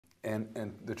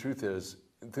And the truth is,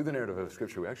 through the narrative of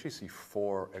Scripture, we actually see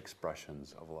 4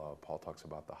 expressions of love. Paul talks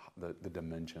about the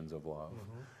dimensions of love.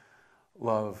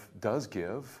 Love does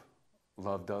give,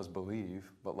 love does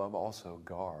believe, but love also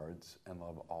guards, and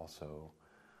love also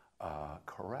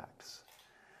corrects.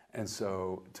 And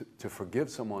so to forgive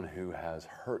someone who has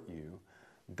hurt you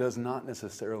does not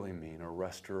necessarily mean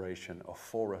a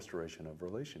full restoration of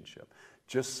relationship.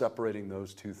 Just separating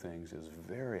those two things is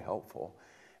very helpful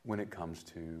when it comes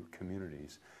to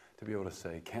communities, to be able to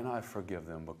say, can I forgive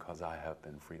them because I have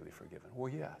been freely forgiven?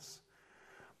 Well, yes.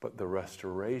 But the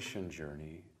restoration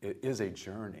journey, it is a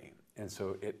journey. And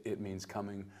so it means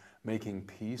making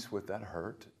peace with that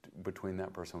hurt between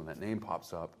that person when that name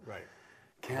pops up. Right.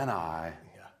 Can I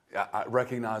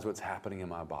recognize what's happening in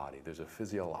my body? There's a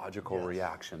physiological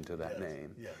reaction to that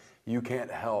name. Yes. You can't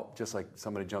help, just like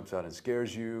somebody jumps out and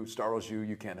scares you, startles you,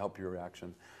 you can't help your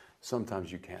reaction.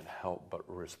 Sometimes you can't help but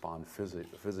respond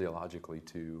physiologically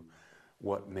to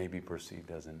what may be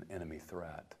perceived as an enemy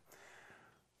threat.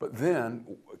 But then,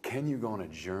 can you go on a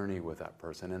journey with that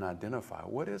person and identify,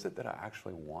 what is it that I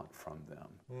actually want from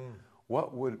them?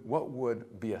 What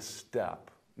would be a step,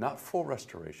 not full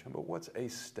restoration, but what's a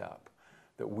step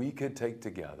that we could take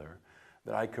together,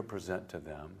 that I could present to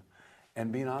them,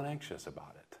 and be not anxious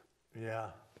about it? Yeah.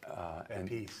 At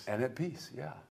peace. And at peace, yeah.